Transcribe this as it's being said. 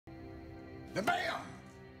Then bam!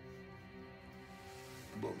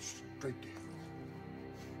 Blow straight to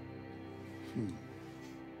hell.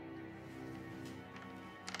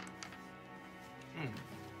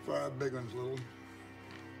 Five big ones, little.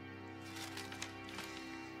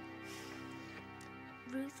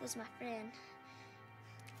 Ruth was my friend.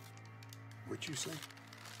 What you say?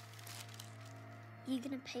 You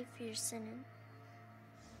gonna pay for your sinning?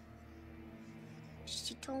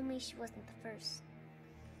 She told me she wasn't the first.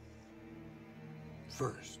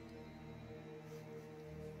 First.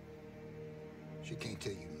 She can't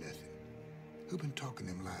tell you nothing. Who been talking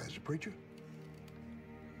them lies, the preacher?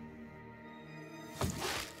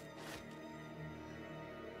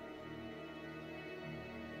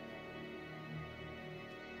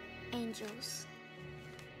 Angels.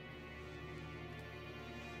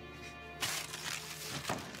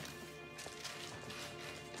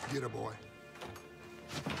 Get her, boy.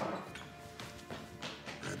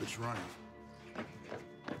 Rabbit's running.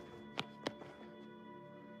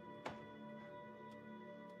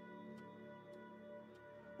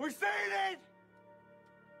 We seen it!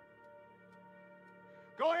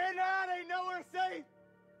 Go ahead now, it ain't nowhere safe.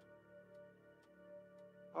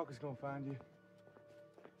 Hawker's gonna find you.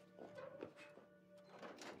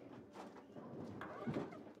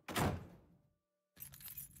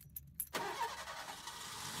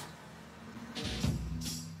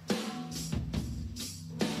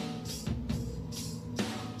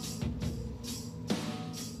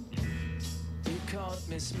 Caught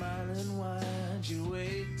me smiling, why'd you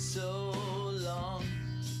wait so long?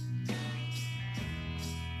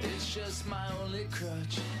 It's just my only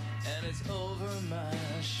crutch, and it's over my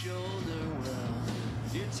shoulder. Well,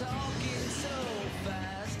 you're talking so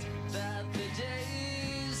fast that the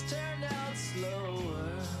days turned out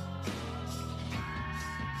slower.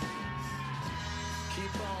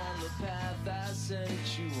 Keep on the path I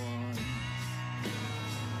sent you on.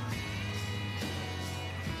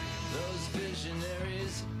 Those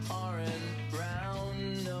visionaries aren't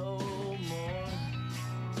round no more.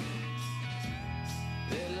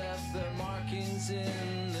 They left their markings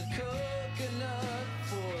in the coconut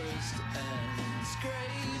forest and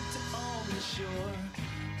scraped on the shore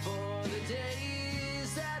for the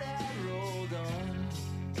days that had rolled on.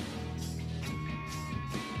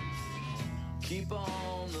 Keep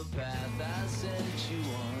on the path I sent you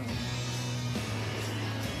on.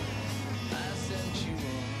 I sent you on.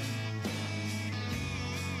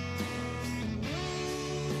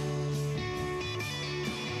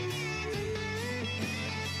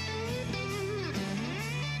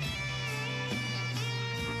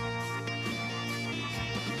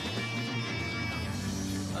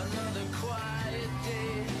 Another quiet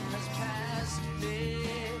day has passed me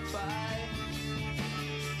by,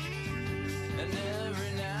 and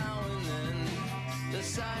every now and then the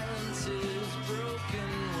silence is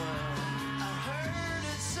broken. Well, I heard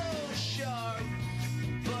it so sharp,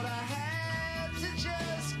 but I had to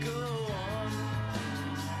just go on.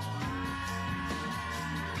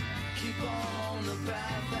 Keep on the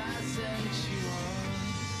path I sent you on.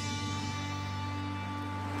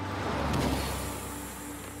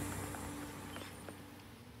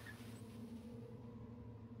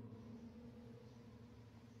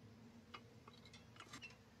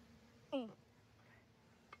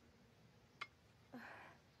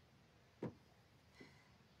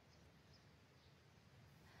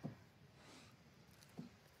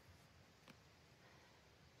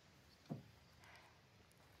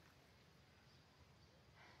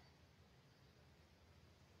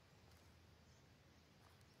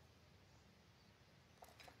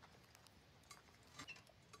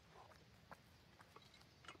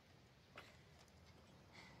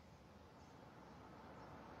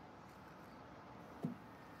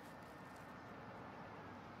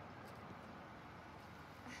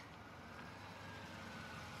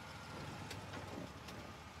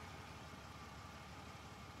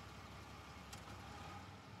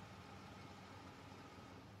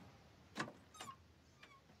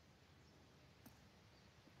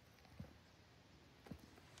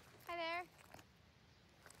 Hi there.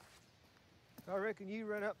 I reckon you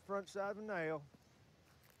run up the front side of a nail.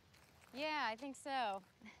 Yeah, I think so.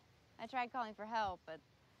 I tried calling for help, but...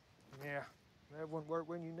 Yeah, that wouldn't work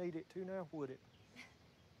when you need it to now, would it?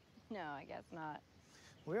 No, I guess not.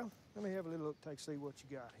 Well, let me have a little look, see what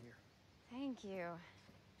you got here. Thank you.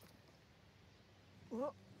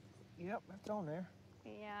 Well, yep, that's on there.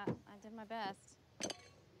 Yeah, I did my best.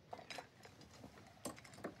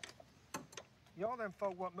 Y'all them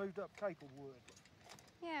folk what moved up Caplewood.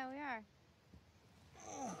 Yeah, we are.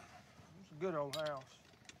 It's a good old house.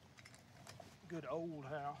 Good old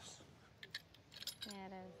house. Yeah,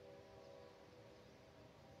 it is.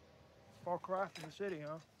 Far cry from the city,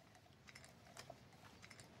 huh?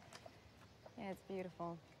 Yeah, it's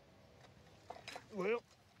beautiful. Well,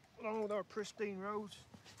 along with our pristine roads,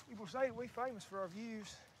 people say that we're famous for our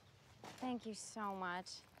views. Thank you so much.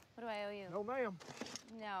 What do I owe you? No, ma'am.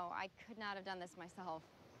 No, I could not have done this myself.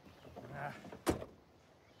 Nah.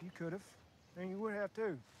 You could have, and you would have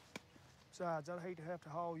too. Besides, I'd hate to have to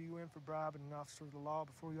haul you in for bribing an officer of the law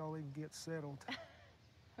before y'all even get settled.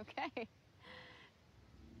 Okay.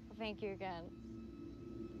 Well, thank you again.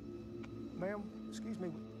 Ma'am, excuse me,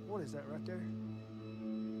 what is that right there?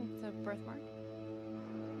 It's a birthmark.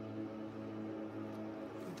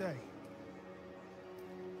 Good day.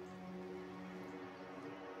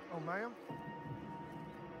 Oh, ma'am?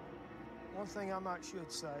 One thing I might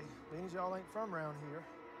should say, being as y'all ain't from around here,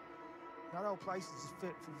 not all places is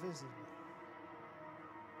fit for visiting.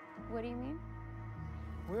 What do you mean?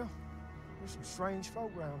 Well, there's some strange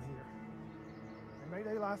folk around here. They make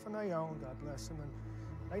their life on their own, God bless them, and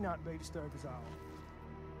they not be disturbed at all.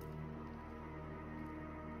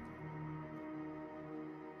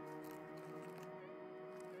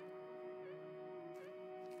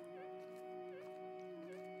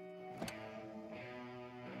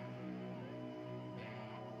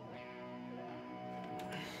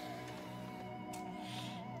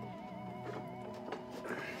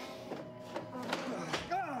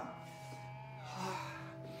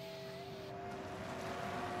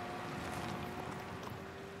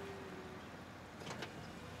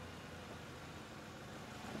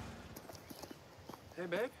 Hey,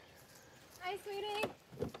 babe. Hi, sweetie.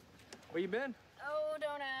 Where you been? Oh,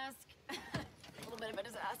 don't ask. A little bit of a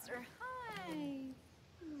disaster. Hi.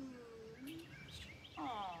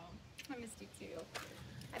 Oh, I missed you too.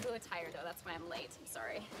 I blew a tire though, that's why I'm late. I'm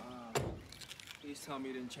sorry. Please tell me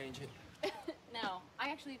you didn't change it. No, I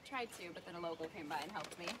actually tried to, but then a local came by and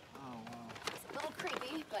helped me. Oh, wow. It's a little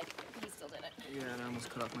creepy, but he still did it. Yeah, and I almost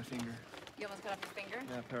cut off my finger. You almost cut off your finger?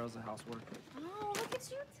 Yeah, Peril's the housework. Oh, look at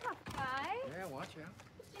you, tough guy. Yeah, watch out.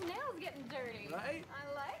 Your nails getting dirty. Right? I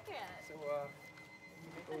like it. So,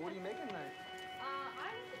 what are you making tonight?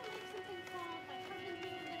 I'm gonna make something called my husband's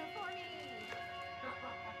making dinner for me.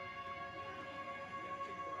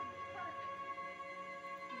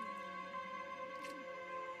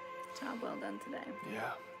 Job well done today.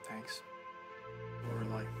 Yeah, thanks. We're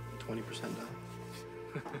like 20% done.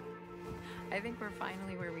 I think we're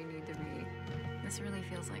finally where we need to be. This really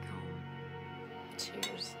feels like home.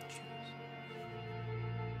 Cheers.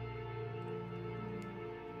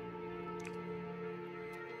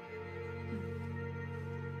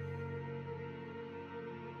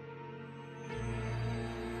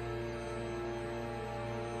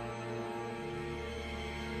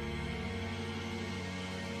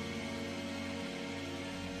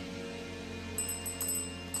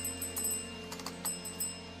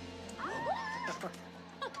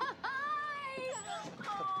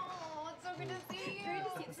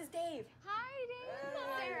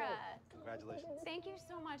 Thank you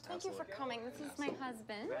so much. Thank you for coming. This is my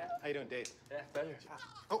husband. How you doing, Dave? Yeah, pleasure.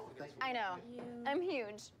 Oh, thanks. I know. I'm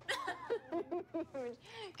huge.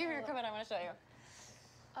 Give me your coat. I want to show you.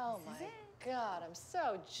 Oh my God, I'm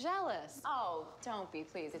so jealous. Oh, don't be,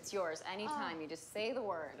 please. It's yours. Anytime. You just say the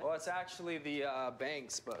word. Well, it's actually the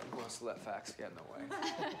bank's, but who wants to let facts get in the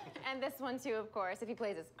way? And this one too, of course, if he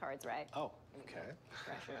plays his cards right. Oh, okay.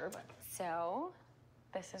 Pressure, but... So,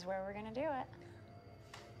 this is where we're gonna do it.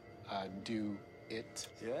 Do it.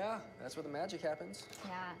 Yeah, that's where the magic happens.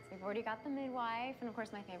 Yeah, so we've already got the midwife, and of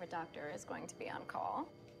course my favorite doctor is going to be on call.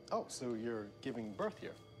 Oh, so you're giving birth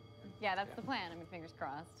here? Yeah, that's the plan. I mean, fingers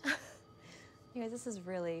crossed. You guys, this is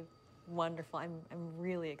really wonderful. I'm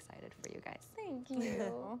really excited for you guys. Thank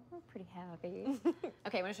you. We're pretty happy.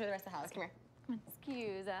 Okay, I'm gonna show you the rest of the house. Come here. Come on.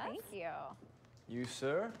 Excuse us. Thank you. You,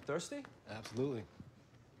 sir, thirsty? Absolutely.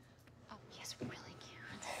 Oh, yes, really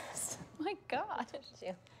cute. My gosh.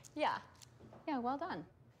 Yeah. Yeah, well done.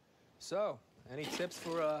 So, any tips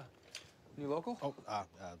for new local? Oh,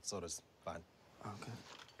 soda's fine. Okay.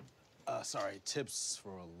 Sorry, tips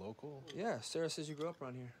for a local? Yeah, Sarah says you grew up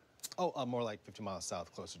around here. Oh, more like 50 miles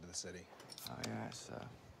south, closer to the city. Oh, yeah, it's a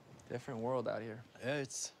different world out here. Yeah,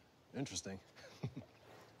 it's interesting.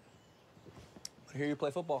 I hear you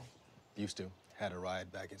play football. Used to. Had a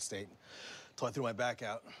ride back at state till I threw my back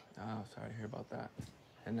out. Oh, sorry to hear about that.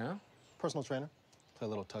 And now? Personal trainer. Play a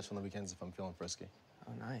little touch on the weekends if I'm feeling frisky.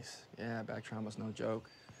 Oh, nice. Yeah, back trauma's no joke.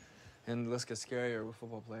 And the list gets scarier with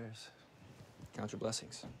football players. Count your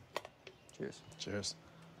blessings. Cheers. Cheers.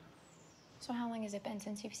 So how long has it been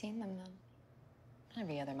since you've seen them, then?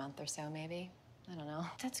 Every other month or so, maybe. I don't know.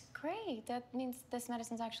 That's great. That means this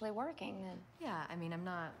medicine's actually working then. Yeah, I mean, I'm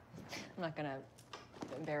not gonna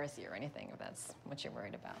embarrass you or anything, if that's what you're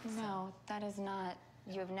worried about. No, that is not.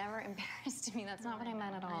 You have never embarrassed me. That's not what I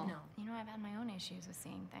meant at all. I know. You know, I've had my own issues with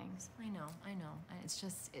seeing things. I know. It's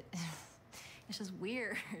just, it's just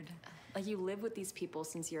weird. Like, you live with these people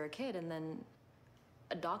since you're a kid, and then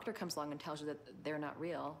a doctor comes along and tells you that they're not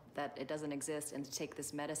real, that it doesn't exist, and to take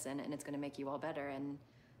this medicine, and it's gonna make you all better, and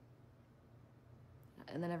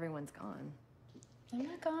then everyone's gone. I'm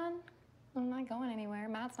not gone. I'm not going anywhere.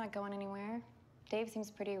 Matt's not going anywhere. Dave seems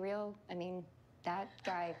pretty real. I mean, that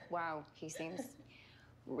guy, wow, he seems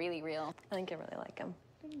really real. I think I really like him.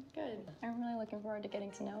 Good. I'm really looking forward to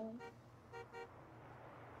getting to know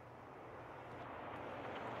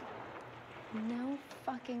him. No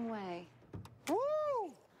fucking way. Woo!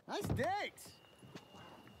 Nice date.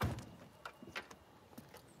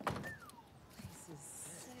 This is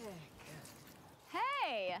sick.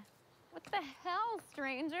 Hey! What the hell,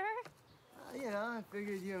 stranger? You know, I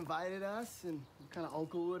figured you invited us, and what kind of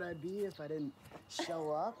uncle would I be if I didn't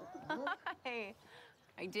show up? Huh? Hey,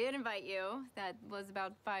 I did invite you. That was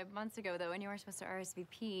about 5 months ago, though, and you were supposed to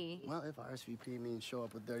RSVP. Well, if RSVP means show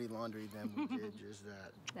up with dirty laundry, then we did just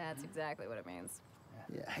that. That's exactly what it means.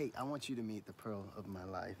 Yeah, hey, I want you to meet the pearl of my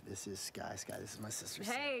life. This is Sky. Sky, this is my sister,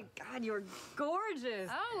 Sarah. Hey, God, you're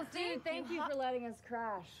gorgeous. Oh, dude, thank you for letting us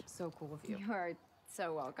crash. So cool of you. You are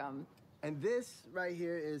so welcome. And this right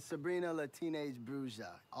here is Sabrina La Teenage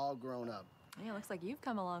Bruja, all grown up. Yeah, looks like you've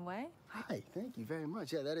come a long way. Hi, thank you very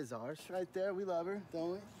much. Yeah, that is ours right there. We love her,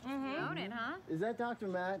 don't we? Mm-hmm. Own it, huh? Is that Dr.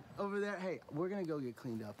 Matt over there? Hey, we're gonna go get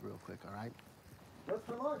cleaned up real quick, all right? What's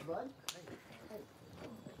for lunch, bud?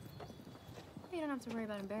 You don't have to worry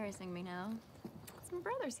about embarrassing me now. My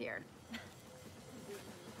brother's here.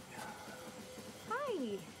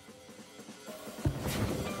 Hi.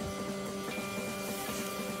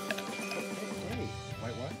 Hey,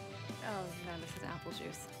 white what? Oh, no, this is apple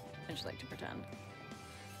juice. I just like to pretend.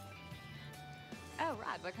 Oh,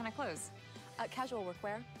 rad. What kind of clothes? Casual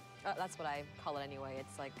workwear. That's what I call it anyway.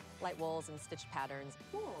 It's like light wools and stitched patterns.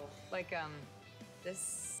 Cool. Like,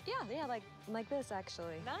 this? Yeah, like this,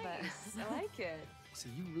 actually. Nice. I like it. So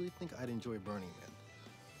you really think I'd enjoy Burning Man?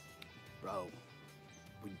 Bro,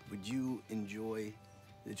 would you enjoy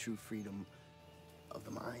the true freedom of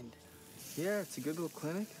the mind? Yeah, it's a good little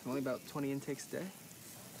clinic. Only about 20 intakes a day.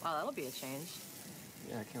 Wow, that'll be a change.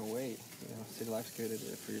 Yeah, I can't wait. You know, city life's good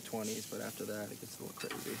for your 20s, but after that, it gets a little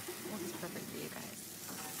crazy. Well, it's perfect for you guys.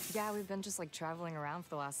 Yeah, we've been just like traveling around for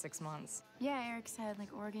the last 6 months. Yeah, Eric said like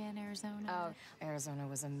Oregon, Arizona. Oh, Arizona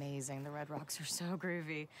was amazing. The Red Rocks are so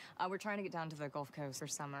groovy. We're trying to get down to the Gulf Coast for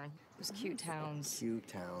summer. Those cute towns. Cute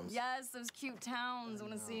towns. Yes, those cute towns. I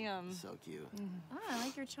want to see them. So cute. Oh, I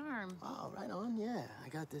like your charm. Oh, right on, yeah. I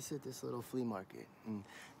got this at this little flea market in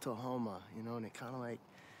Tahoma, you know, and it kind of like,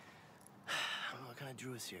 I don't know, it kind of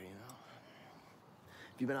drew us here, you know?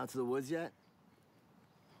 Have you been out to the woods yet?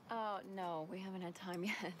 Oh, no, we haven't had time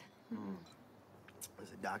yet. Does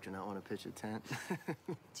the doctor not want to pitch a tent?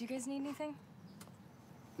 Do you guys need anything?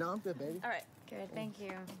 No, I'm good, baby. All right, good, thank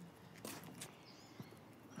you.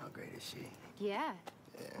 How great is she? Yeah.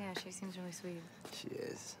 Yeah, Yeah, she seems really sweet. she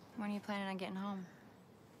is. When are you planning on getting home?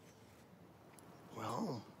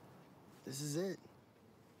 Well, this is it.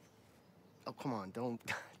 Oh, come on, don't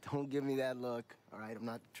give me that look, all right? I'm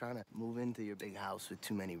not trying to move into your big house with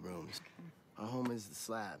too many rooms. Our home is the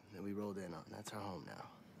slab that we rolled in on. That's our home now.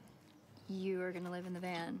 You are gonna live in the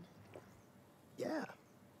van. Yeah.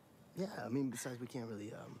 Yeah, I mean, besides, we can't really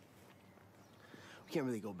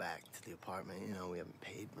go back to the apartment. You know, we haven't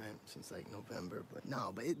paid rent since, like, November. But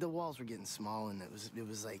no, the walls were getting small, and it was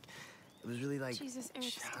really like, Jesus,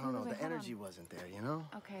 Eric, I don't know, wait, the hold energy on. wasn't there, you know?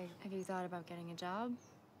 Okay, have you thought about getting a job?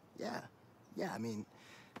 Yeah. Yeah, I mean,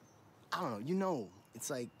 I don't know. You know, it's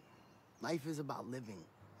like life is about living,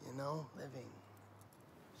 you know? Living.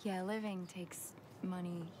 Yeah, living takes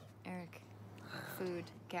money, Eric. Food,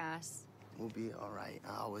 gas. We'll be all right.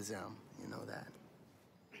 I always am. You know that.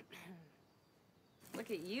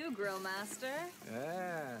 Look at you, grill master.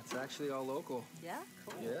 Yeah, it's actually all local. Yeah?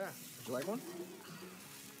 Cool. Yeah. Would you like one?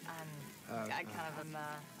 I kind of am,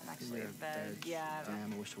 I'm actually Yeah, a veg. Yeah.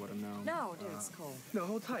 Damn, I wish I would have known. No, dude, it's cool. No,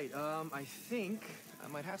 hold tight. I think I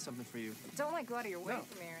might have something for you. Don't, like, go out of your way No.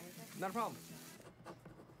 for me or anything. Not a problem.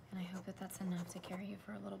 And I hope that that's enough to carry you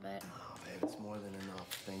for a little bit. Oh, babe, it's more than enough.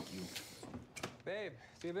 Thank you. Babe,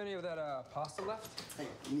 do you have any of that pasta left? Hey,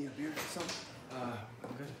 you need a beer or something?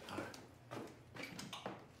 I'm good. All right.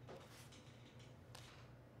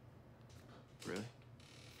 Really?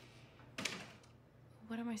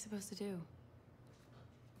 What am I supposed to do?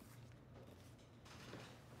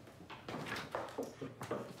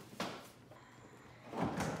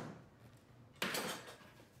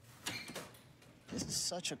 This is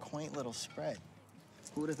such a quaint little spread.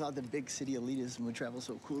 Who would have thought that big city elitism would travel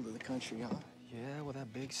so cool to the country, huh? Yeah, well,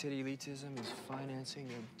 that big city elitism is financing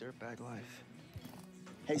your dirtbag life.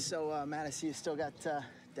 Hey, so, Matt, I see you still got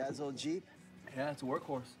Dad's old Jeep. Yeah, it's a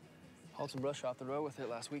workhorse. Hauled some brush off the road with it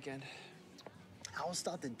last weekend. I always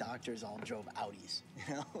thought the doctors all drove Audis,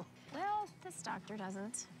 you know? Well, this doctor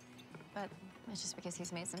doesn't. But it's just because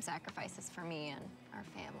he's made some sacrifices for me and our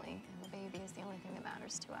family. And the baby is the only thing that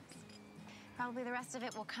matters to us. Probably the rest of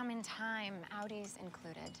it will come in time, Audis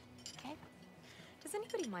included. Okay? Does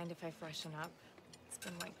anybody mind if I freshen up? It's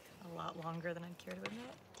been like a lot longer than I'd care to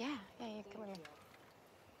admit. Yeah, you come here.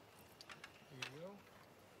 Here you go.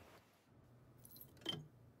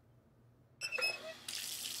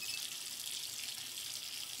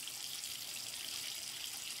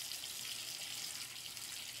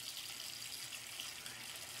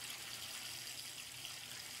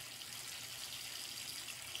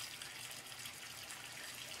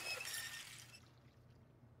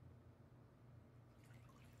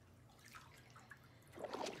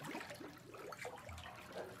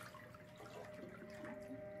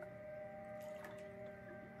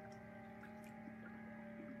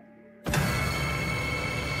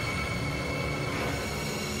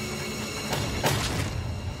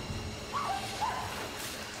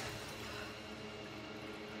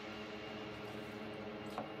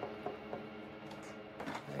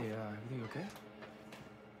 Hey, everything okay?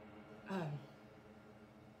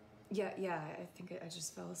 Yeah, I think I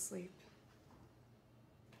just fell asleep.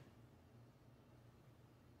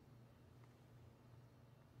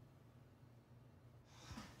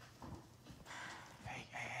 Hey.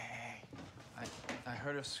 I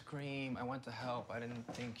heard her scream. I went to help. I didn't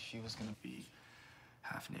think she was gonna be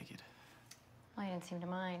half naked. Well, you didn't seem to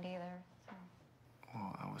mind either, so.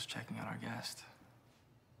 Well, I was checking out our guest.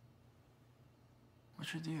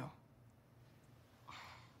 What's your deal?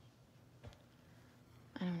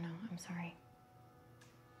 I don't know. I'm sorry.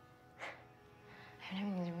 I've been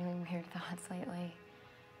having these really weird thoughts lately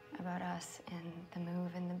about us and the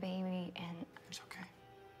move and the baby and... It's okay.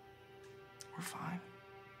 We're fine.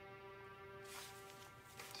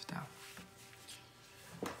 Sit down.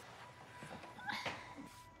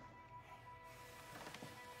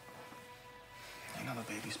 You know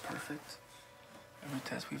the baby's perfect. Every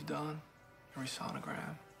test we've done, every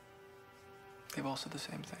sonogram, they've all said the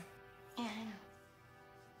same thing. Yeah, I know.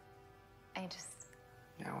 I just...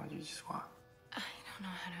 Yeah, well, you just what? I don't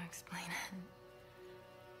know how to explain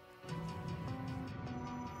it.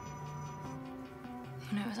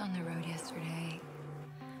 When I was on the road yesterday,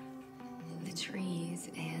 the trees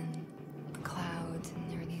and the clouds,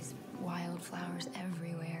 and there were these wildflowers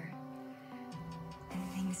everywhere. And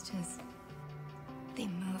things just, they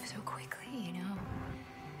move so quickly, you know?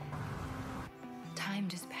 Time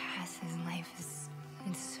just passes and life is,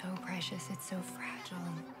 it's so precious, it's so fragile.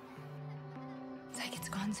 And it's like it's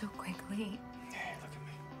gone so quickly. Hey, look at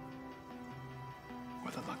me.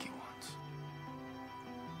 We're the lucky ones.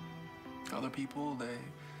 Other people, they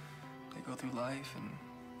go through life and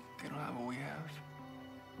they don't have what we have.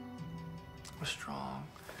 We're strong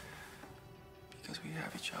because we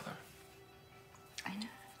have each other. I know.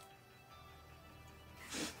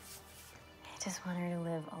 I just want her to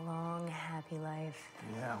live a long, happy life.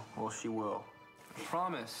 Yeah, well, she will. I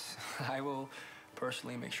promise. I will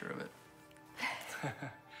personally make sure of it.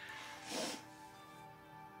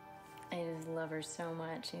 I just love her so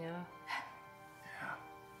much, you know? Yeah.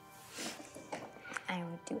 I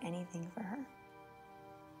would do anything for her.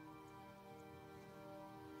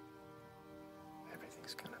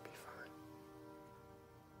 Everything's gonna be fine.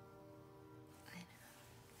 I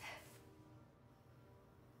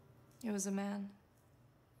know. It was a man.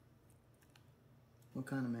 What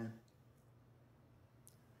kind of man?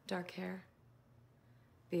 Dark hair.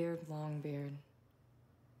 Beard, long beard.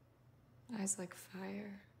 Eyes like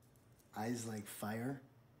fire. Eyes like fire?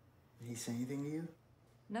 Did he say anything to you?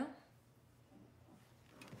 No?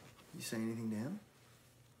 You say anything to him?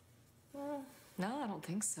 Well, no, I don't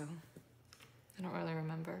think so. I don't really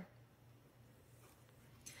remember.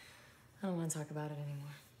 I don't want to talk about it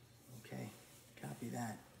anymore. Okay, copy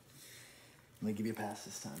that. I'm gonna give you a pass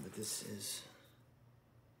this time, but this is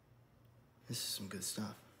some good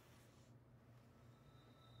stuff.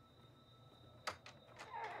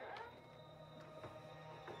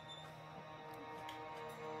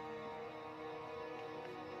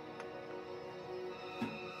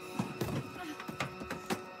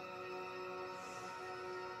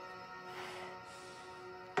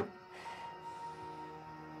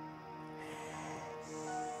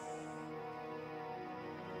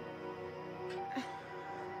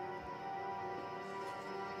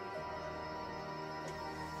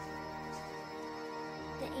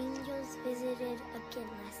 The angels visited again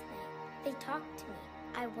last night. They talked to me.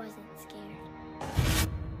 I wasn't scared.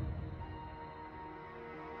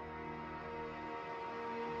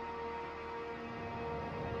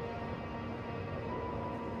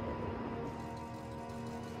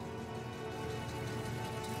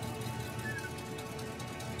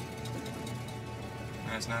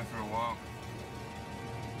 Nice night for a walk.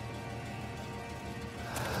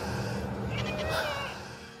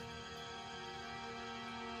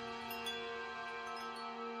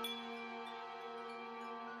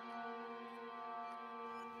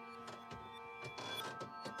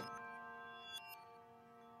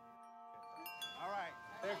 All right,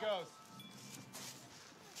 there it goes.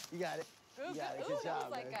 You got it. You got it. Good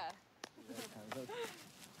job, man.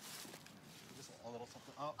 Just a little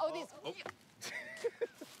something. These.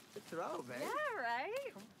 Throw, man. Yeah,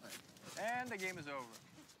 right? And the game is over.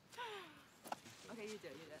 Okay, you do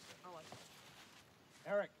it. I'll watch.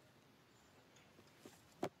 Eric.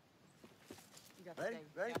 You got Ready? the same.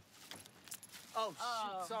 Ready? Yeah. Oh,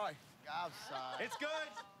 shoot, sorry. I'm sorry. It's good.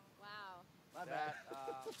 Wow. My bad.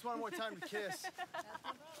 Just one more time to kiss.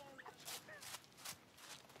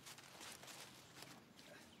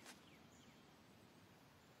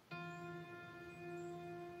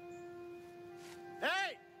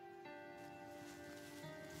 Hey!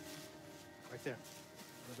 Right there.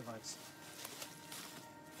 The device.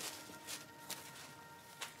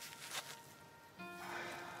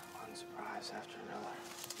 One surprise after another.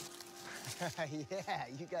 Yeah,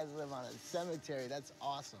 you guys live on a cemetery. That's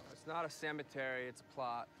awesome. It's not a cemetery, it's a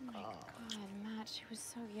plot. Oh my God, Matt, she was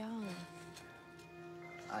so young.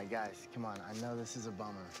 All right, guys, come on. I know this is a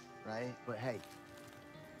bummer, right? But hey,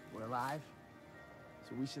 we're alive,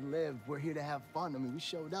 so we should live. We're here to have fun. I mean, we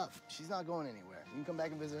showed up. She's not going anywhere. You can come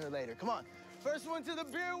back and visit her later. Come on. First one to the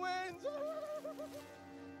beer wins.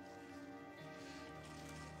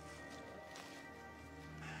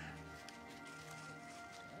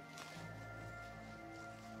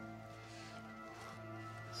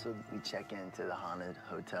 So we check into the haunted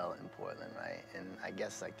hotel in Portland, right? And I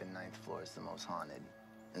guess like the 9th floor is the most haunted.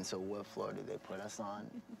 And so what floor do they put us on?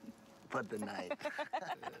 But the 9th.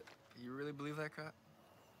 You really believe that crap?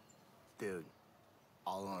 Dude,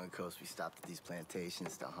 all along the coast, we stopped at these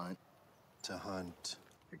plantations to hunt. To hunt.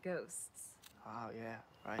 For ghosts. Oh, yeah,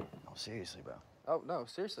 right. No, seriously, bro. Oh, no,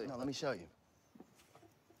 seriously. No, let me show you.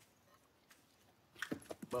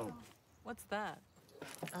 Boom. What's that?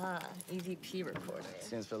 EVP recorder.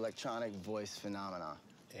 Stands for electronic voice phenomena.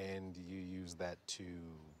 And you use that to...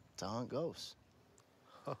 To hunt ghosts.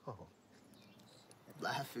 Oh.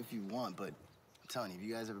 Laugh if you want, but I'm telling you, have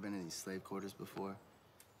you guys ever been in these slave quarters before?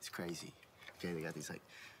 It's crazy. Okay, they got these like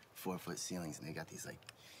 4-foot ceilings and they got these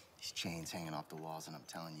chains hanging off the walls, and I'm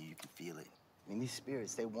telling you, you can feel it. I mean, these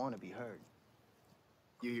spirits, they want to be heard.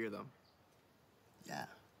 You hear them? Yeah.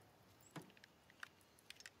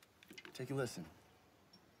 Take a listen.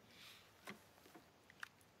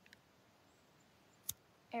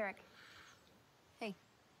 Eric. Hey.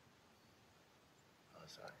 Oh,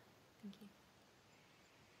 sorry. Thank you.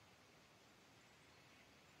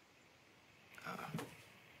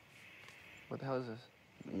 What the hell is this?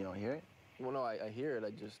 You don't hear it? Well, no, I hear it. I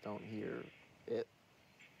just don't hear it.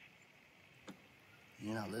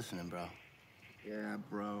 You're not listening, bro. Yeah,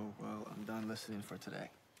 bro. Well, I'm done listening for today.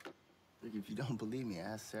 Look, if you don't believe me,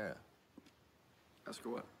 ask Sarah. Ask her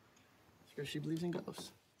what? Ask her if she believes in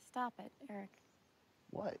ghosts. Stop it, Eric.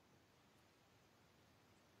 What?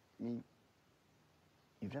 I mean,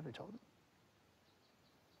 you've never told him?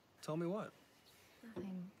 Tell me what?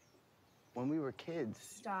 Nothing. When we were kids.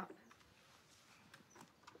 Stop.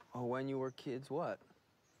 Oh, when you were kids, what?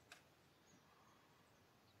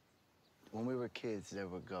 When we were kids, there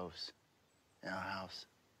were ghosts in our house.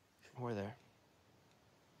 We're there.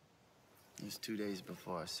 It was 2 days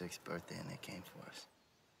before our 6th birthday, and they came for us.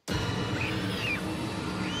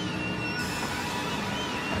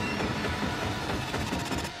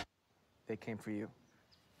 They came for you.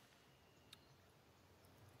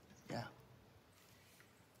 Yeah.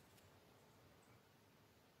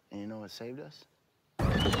 And you know what saved us?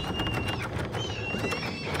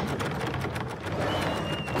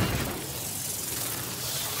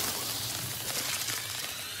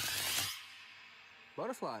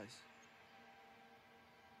 Butterflies.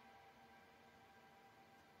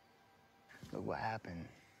 Look, what happened,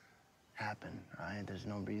 right? There's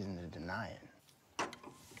no reason to deny it.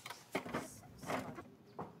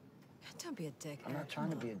 Don't be a dick. I'm not Eric. trying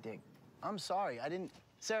to be a dick. I'm sorry, I didn't...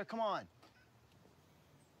 Sarah, come on.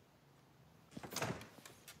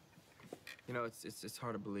 You know, it's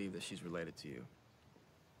hard to believe that she's related to you.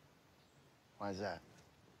 Why is that?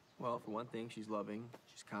 Well, for one thing, she's loving,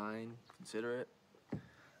 she's kind, considerate.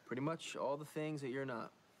 Pretty much all the things that you're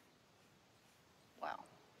not. Wow.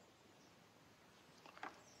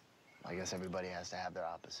 I guess everybody has to have their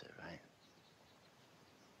opposite, right?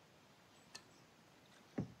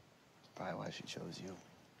 Probably why she chose you.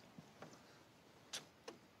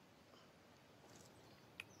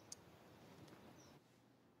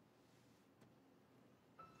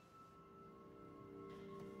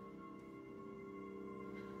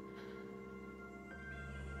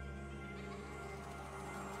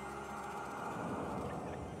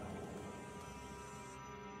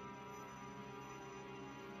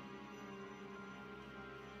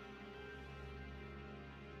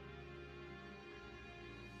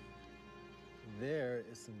 There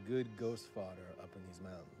is some good ghost fodder up in these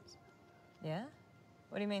mountains. Yeah?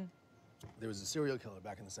 What do you mean? There was a serial killer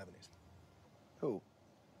back in the 70s. Who?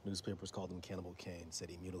 Newspapers called him Cannibal Cain, said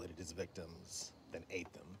he mutilated his victims, then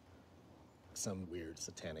ate them. Some weird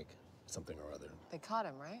satanic something or other. They caught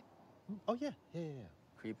him, right? Oh, yeah.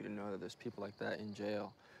 Creepy to know that there's people like that in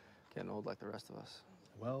jail, getting old like the rest of us.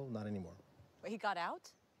 Well, not anymore. Wait, he got out?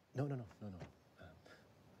 No.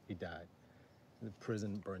 He died. The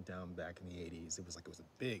prison burnt down back in the 80s. It was a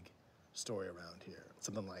big story around here.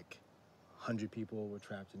 Something like 100 people were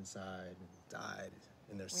trapped inside and died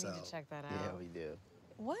in their cell. We need to check that out. Yeah, we do.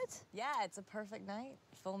 What? Yeah, it's a perfect night.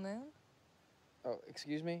 Full moon. Oh,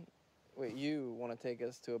 excuse me? Wait, you want to take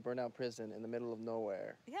us to a burnout prison in the middle of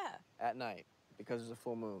nowhere Yeah. at night because there's a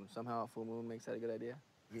full moon. Somehow a full moon makes that a good idea?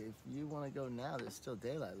 If you want to go now, there's still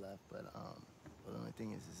daylight left, but the only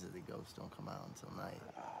thing is that the ghosts don't come out until night.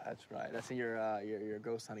 That's right. That's in your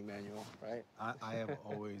ghost hunting manual, right? I have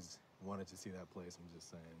always wanted to see that place, I'm just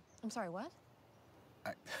saying. I'm sorry, what?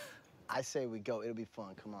 I say we go. It'll be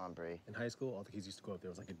fun. Come on, Bree. In high school, all the kids used to go up there.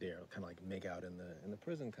 It was like a dare, kind of like make out in the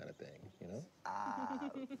prison kind of thing, you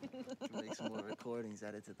know? Make some more recordings,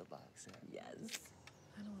 add it to the box. Yeah. Yes.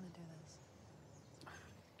 I don't want to do this.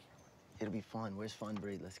 It'll be fun. Where's fun,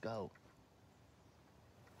 Bree? Let's go.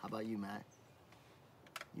 How about you, Matt?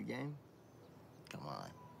 You game? Come on.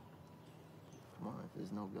 Come on. If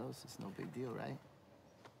there's no ghosts, it's no big deal, right? You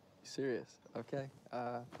serious? Okay.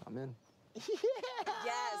 I'm in.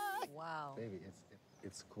 Yes! Wow. Baby,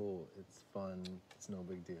 it's cool. It's fun. It's no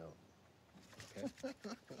big deal. Okay?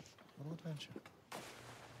 Little adventure.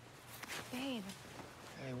 Babe,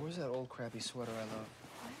 Hey, where's that old crappy sweater I love?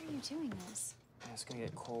 why are you doing this? Yeah, it's gonna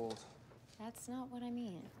get cold. That's not what I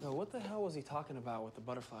mean. No, what the hell was he talking about with the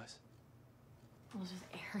butterflies? Well, just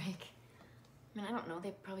Eric. I mean, I don't know.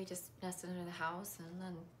 They probably just nested under the house and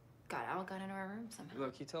then got out, got into our room somehow.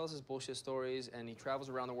 Look, he tells his bullshit stories, and he travels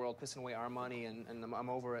around the world pissing away our money, and I'm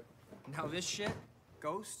over it. Now this shit?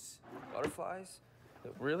 Ghosts? Butterflies?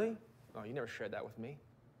 Really? Oh, you never shared that with me.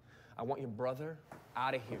 I want your brother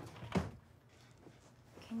out of here.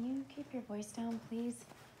 Can you keep your voice down, please?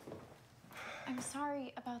 I'm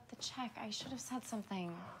sorry about the check. I should have said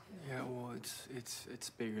something. Yeah, well, it's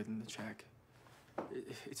bigger than the check.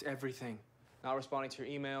 It's everything. Not responding to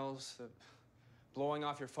your emails, blowing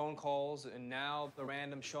off your phone calls, and now the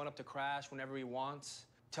random showing up to crash whenever he wants,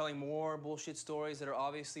 telling more bullshit stories that are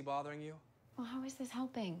obviously bothering you. Well, how is this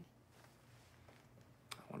helping?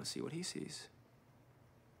 I want to see what he sees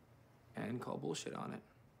and call bullshit on it.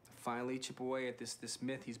 Finally chip away at this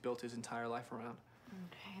myth he's built his entire life around.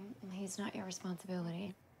 Okay, he's not your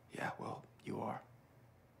responsibility. Yeah, well, you are.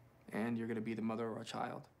 And you're gonna be the mother of our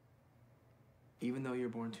child. Even though you're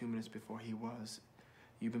born 2 minutes before he was,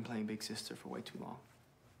 you've been playing big sister for way too long.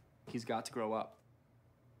 He's got to grow up.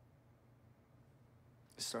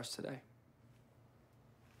 It starts today.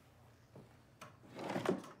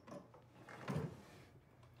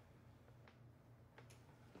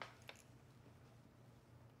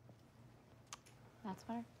 That's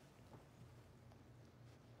better.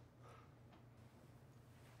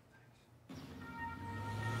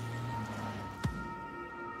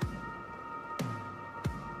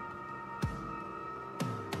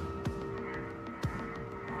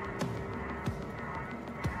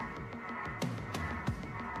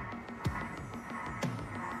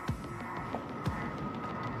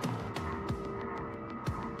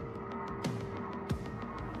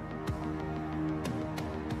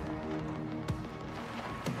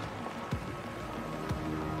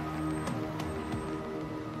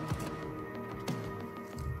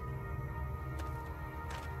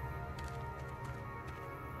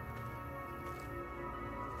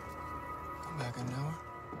 Come back an hour.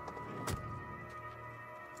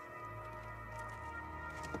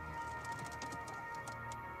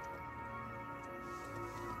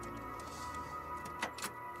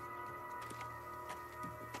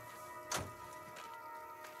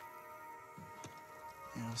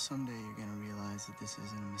 Well, someday you're gonna realize that this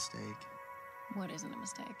isn't a mistake. What isn't a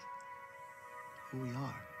mistake? Who we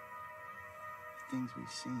are. The things we've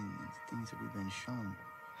seen and the things that we've been shown.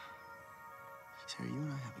 Sarah, you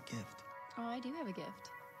and I have a gift. Oh, I do have a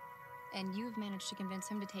gift. And you've managed to convince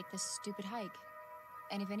him to take this stupid hike.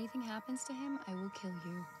 And if anything happens to him, I will kill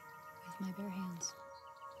you with my bare hands.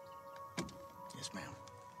 Yes,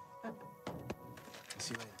 ma'am.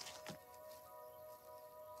 See you later.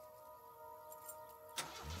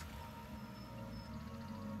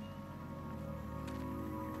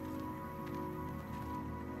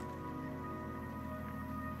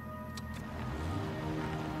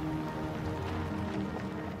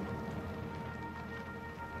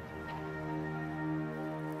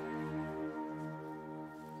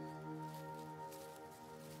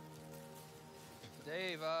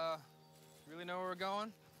 Dave, really know where we're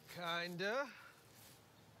going? Kinda.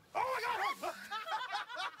 Oh my God!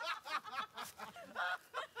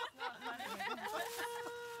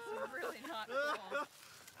 Really not cool.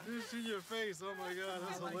 Just in your face. Oh my God,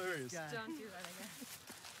 that's hilarious. Don't do that again.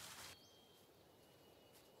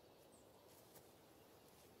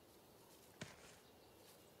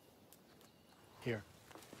 Here.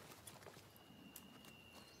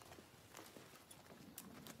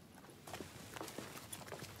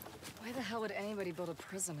 Why the hell would anybody build a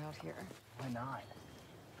prison out here? Why not?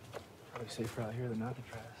 Probably safer out here than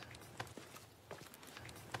Alcatraz.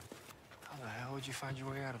 How the hell would you find your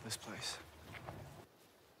way out of this place?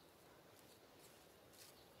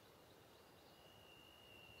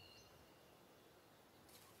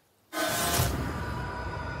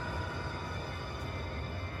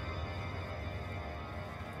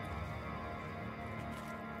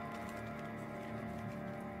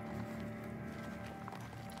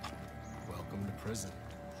 Welcome to prison.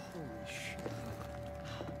 Holy shit.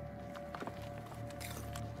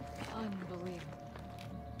 Unbelievable.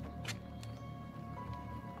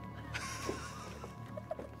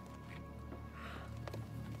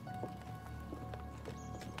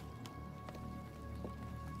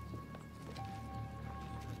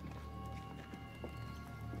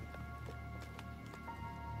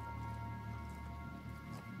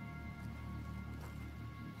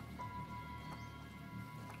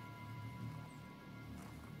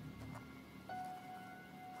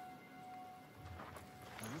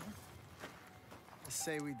 I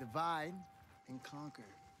say we divide and conquer.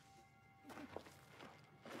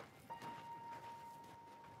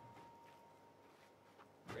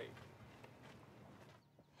 Great.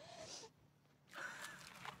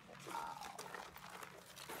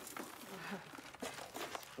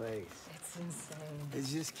 Place. It's insane. It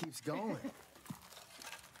just keeps going.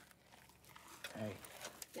 Hey,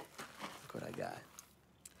 look what I got.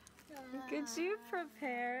 Look at you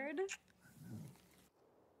prepared.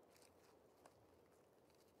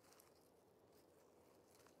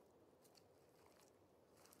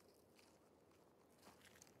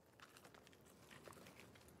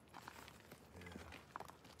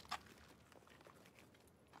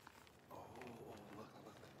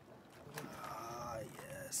 Ah,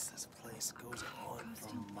 yes, this place goes on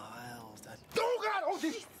for miles. That... Oh God! Oh,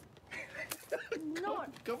 this. Not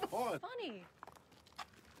Come on. funny.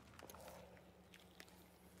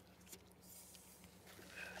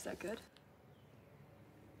 Is that good?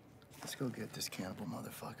 Let's go get this cannibal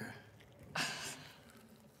motherfucker.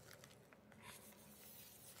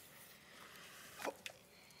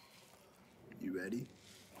 You ready?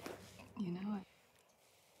 You know it.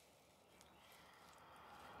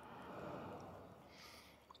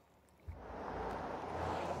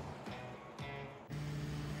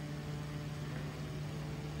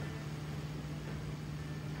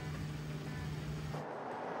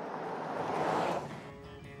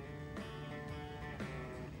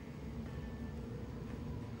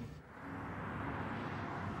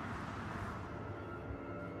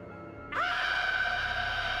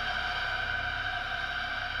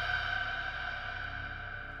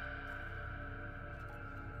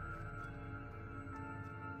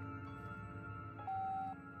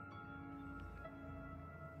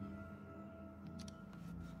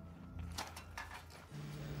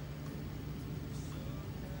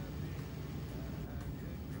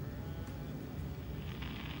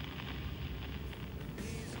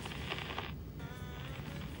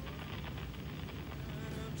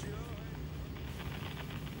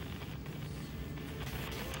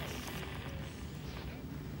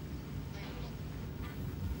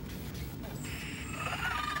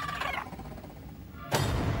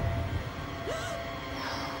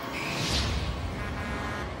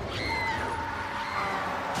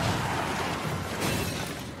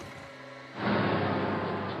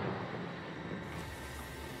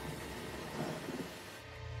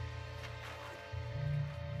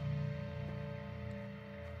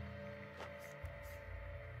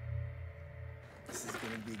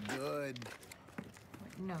 be good.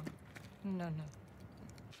 No. No.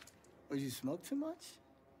 Would you smoke too much?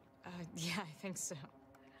 Yeah, I think so.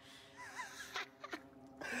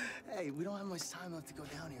 Hey, we don't have much time left to go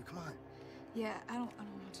down here. Come on. Yeah, I don't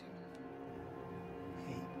want to.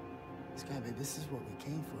 Hey, Sky, babe, this is what we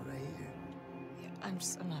came for right here. Yeah, I'm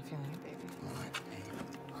not feeling it, baby. Come on, hey,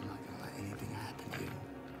 I'm not gonna let anything happen to you.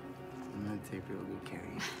 I'm gonna take real good care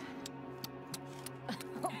of you.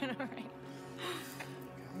 All right.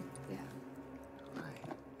 Yeah. All right,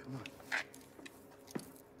 come on.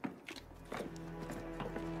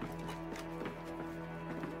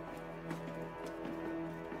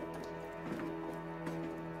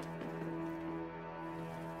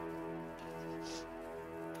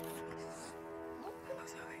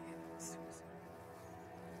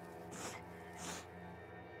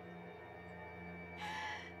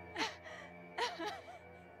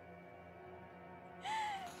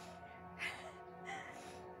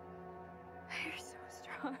 You're so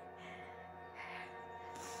strong.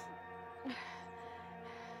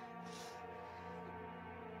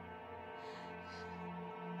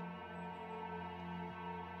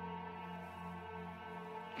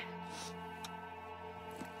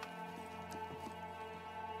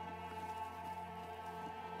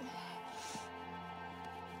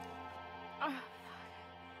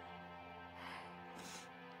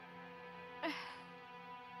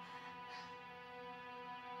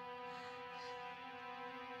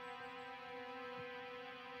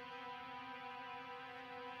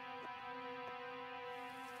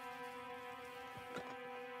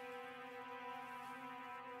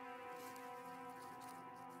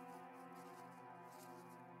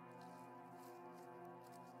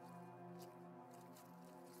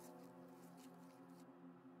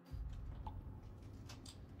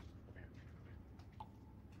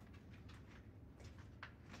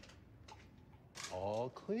 All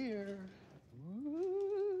clear.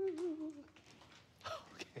 Woo.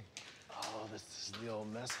 Okay. Oh, this is the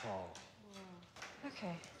old mess hall.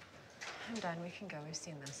 Okay. I'm done. We can go. We've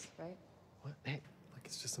seen this, right? What? Hey, like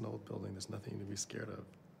it's just an old building. There's nothing to be scared of.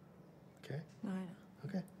 Okay? No, I know.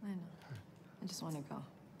 Okay. I know. I just want to go.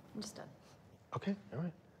 I'm just done. Okay, all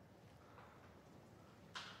right.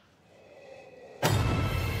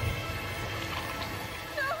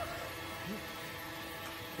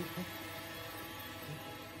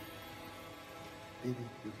 Baby,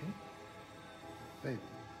 you okay? Babe.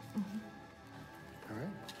 All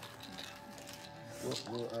right. What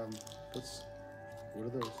are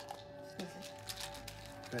those?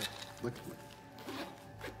 Hey, look.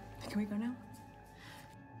 Can we go now?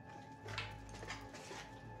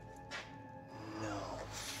 No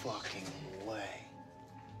fucking way.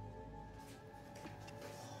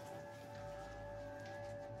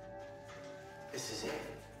 This is it.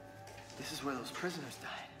 This is where those prisoners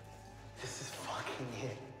died. This is fucking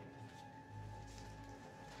it.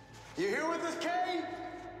 You here with us, Kane?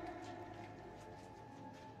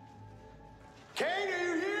 Kane, are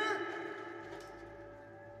you here?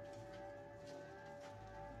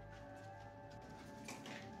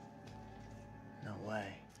 No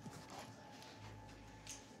way.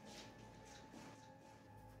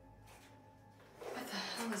 What the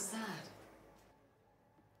hell is that?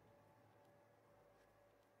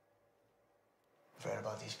 I've read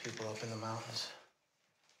about these people up in the mountains.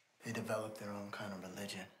 They developed their own kind of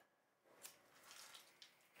religion.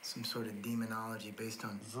 Some sort of demonology based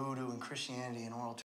on voodoo and Christianity and oral